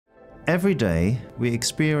Every day, we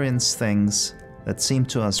experience things that seem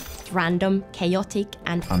to us random, chaotic,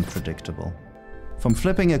 and unpredictable. From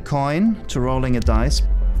flipping a coin to rolling a dice,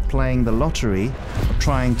 playing the lottery, or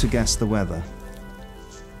trying to guess the weather.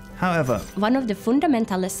 However, one of the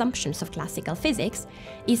fundamental assumptions of classical physics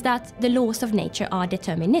is that the laws of nature are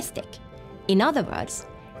deterministic. In other words,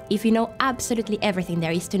 if we know absolutely everything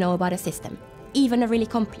there is to know about a system, even a really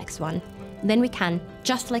complex one, then we can,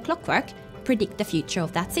 just like clockwork, predict the future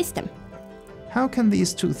of that system. How can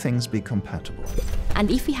these two things be compatible? And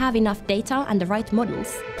if we have enough data and the right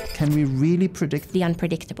models, can we really predict the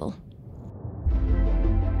unpredictable?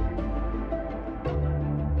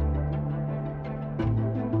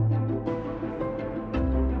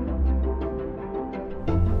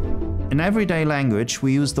 In everyday language,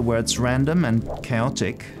 we use the words random and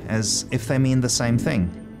chaotic as if they mean the same thing.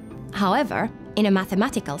 However, in a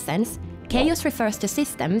mathematical sense, chaos refers to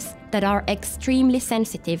systems that are extremely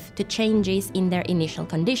sensitive to changes in their initial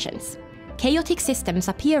conditions. Chaotic systems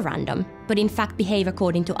appear random, but in fact behave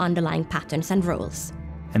according to underlying patterns and rules.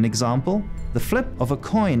 An example? The flip of a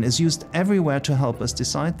coin is used everywhere to help us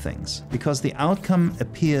decide things, because the outcome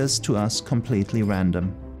appears to us completely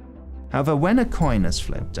random. However, when a coin is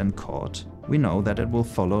flipped and caught, we know that it will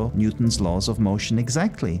follow Newton's laws of motion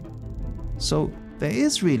exactly. So there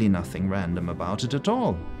is really nothing random about it at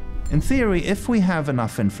all. In theory, if we have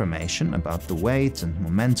enough information about the weight and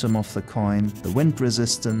momentum of the coin, the wind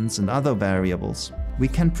resistance and other variables, we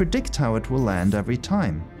can predict how it will land every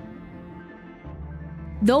time.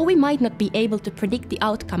 Though we might not be able to predict the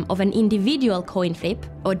outcome of an individual coin flip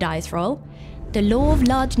or dice roll, the law of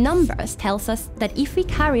large numbers tells us that if we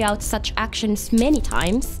carry out such actions many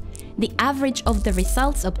times, the average of the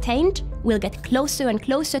results obtained will get closer and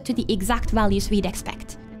closer to the exact values we'd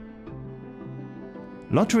expect.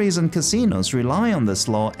 Lotteries and casinos rely on this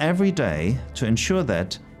law every day to ensure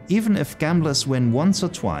that, even if gamblers win once or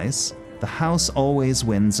twice, the house always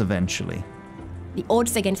wins eventually. The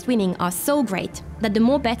odds against winning are so great that the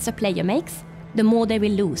more bets a player makes, the more they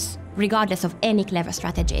will lose, regardless of any clever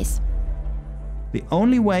strategies. The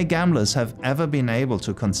only way gamblers have ever been able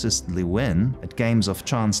to consistently win at games of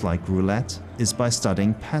chance like roulette is by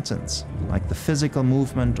studying patterns, like the physical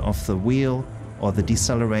movement of the wheel or the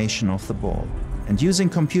deceleration of the ball, and using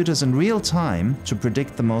computers in real time to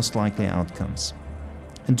predict the most likely outcomes.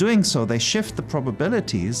 In doing so, they shift the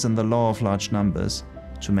probabilities in the law of large numbers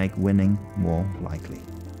to make winning more likely.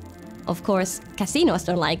 Of course, casinos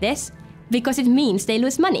don't like this, because it means they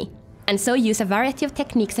lose money, and so use a variety of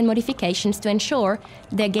techniques and modifications to ensure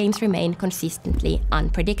their games remain consistently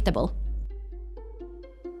unpredictable.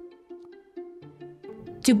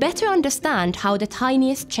 To better understand how the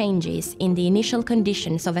tiniest changes in the initial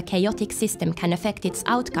conditions of a chaotic system can affect its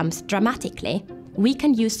outcomes dramatically, we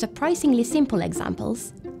can use surprisingly simple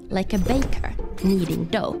examples, like a baker kneading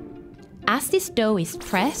dough. As this dough is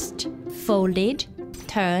pressed, folded,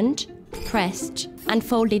 turned, pressed, and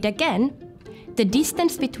folded again, the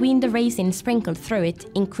distance between the raisins sprinkled through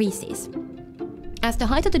it increases. As the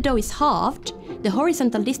height of the dough is halved, the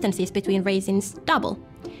horizontal distances between raisins double.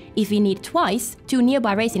 If we knead twice, two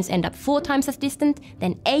nearby raisins end up 4 times as distant,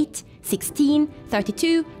 then 8, 16,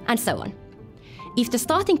 32, and so on. If the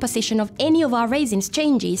starting position of any of our raisins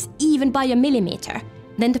changes even by a millimeter,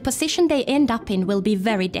 then the position they end up in will be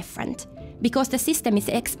very different, because the system is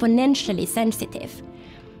exponentially sensitive.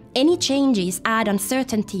 Any changes add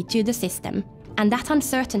uncertainty to the system, and that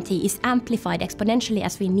uncertainty is amplified exponentially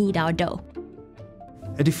as we knead our dough.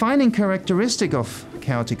 A defining characteristic of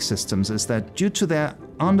chaotic systems is that due to their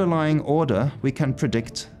underlying order, we can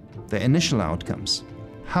predict the initial outcomes.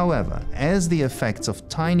 However, as the effects of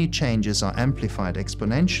tiny changes are amplified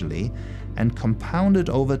exponentially and compounded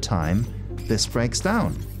over time, this breaks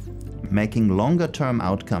down, making longer-term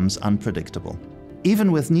outcomes unpredictable,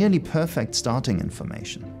 even with nearly perfect starting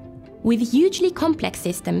information. With hugely complex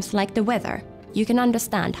systems like the weather, you can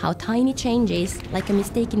understand how tiny changes, like a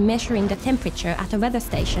mistake in measuring the temperature at a weather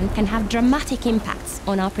station, can have dramatic impacts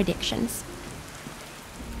on our predictions.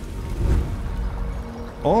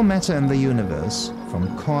 All matter in the universe,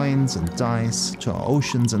 from coins and dice to our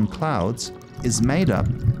oceans and clouds, is made up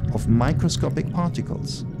of microscopic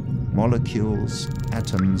particles. Molecules,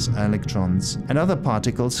 atoms, electrons, and other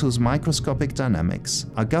particles whose microscopic dynamics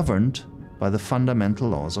are governed by the fundamental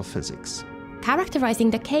laws of physics.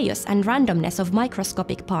 Characterizing the chaos and randomness of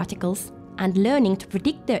microscopic particles and learning to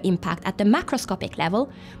predict their impact at the macroscopic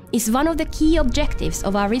level is one of the key objectives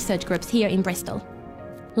of our research groups here in Bristol.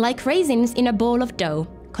 Like raisins in a bowl of dough,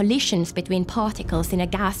 collisions between particles in a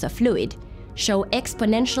gas or fluid show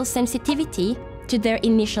exponential sensitivity to their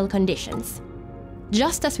initial conditions.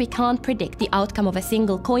 Just as we can't predict the outcome of a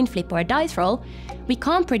single coin flip or a dice roll, we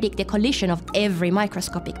can't predict the collision of every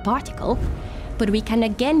microscopic particle, but we can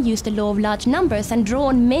again use the law of large numbers and draw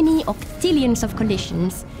on many octillions of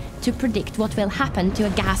collisions to predict what will happen to a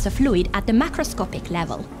gas or fluid at the macroscopic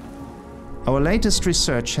level. Our latest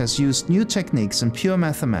research has used new techniques in pure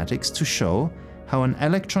mathematics to show how an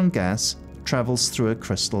electron gas travels through a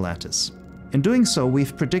crystal lattice. In doing so,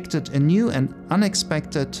 we've predicted a new and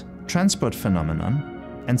unexpected transport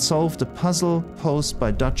phenomenon and solved a puzzle posed by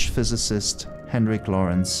Dutch physicist Hendrik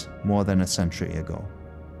Lorentz more than a century ago.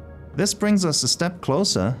 This brings us a step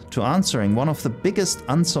closer to answering one of the biggest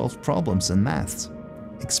unsolved problems in maths,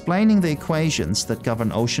 explaining the equations that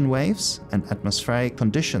govern ocean waves and atmospheric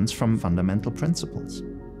conditions from fundamental principles.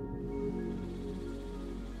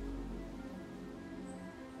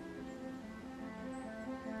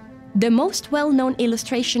 The most well-known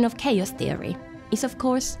illustration of chaos theory is, of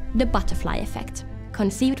course, the butterfly effect,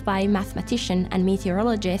 conceived by mathematician and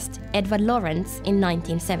meteorologist Edward Lorenz in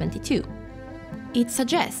 1972. It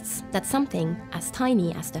suggests that something as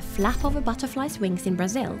tiny as the flap of a butterfly's wings in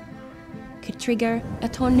Brazil could trigger a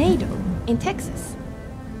tornado in Texas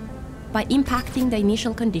by impacting the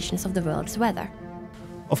initial conditions of the world's weather.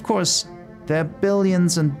 Of course, there are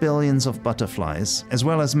billions and billions of butterflies, as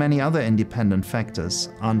well as many other independent factors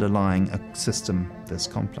underlying a system this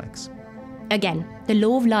complex. Again, the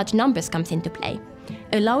law of large numbers comes into play,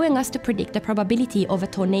 allowing us to predict the probability of a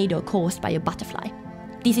tornado caused by a butterfly.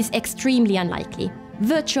 This is extremely unlikely,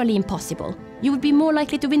 virtually impossible. You would be more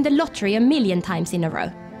likely to win the lottery 1,000,000 times in a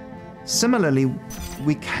row. Similarly,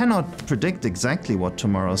 we cannot predict exactly what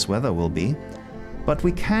tomorrow's weather will be, but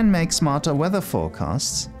we can make smarter weather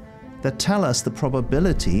forecasts that tell us the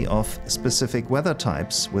probability of specific weather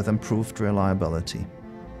types with improved reliability.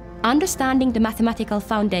 Understanding the mathematical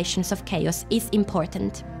foundations of chaos is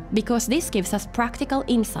important, because this gives us practical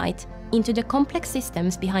insight into the complex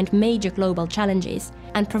systems behind major global challenges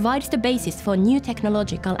and provides the basis for new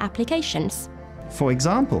technological applications. For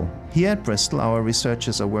example, here at Bristol, our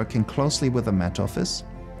researchers are working closely with the Met Office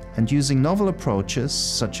and using novel approaches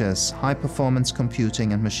such as high-performance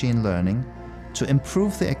computing and machine learning to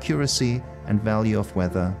improve the accuracy and value of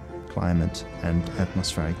weather, climate, and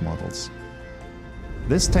atmospheric models.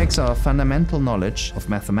 This takes our fundamental knowledge of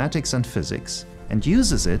mathematics and physics and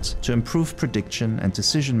uses it to improve prediction and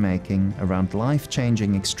decision-making around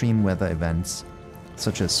life-changing extreme weather events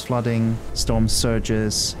such as flooding, storm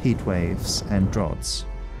surges, heat waves, and droughts.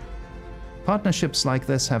 Partnerships like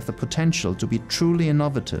this have the potential to be truly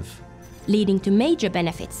innovative, leading to major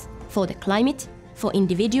benefits for the climate, for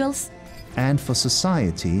individuals, and for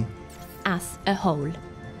society as a whole.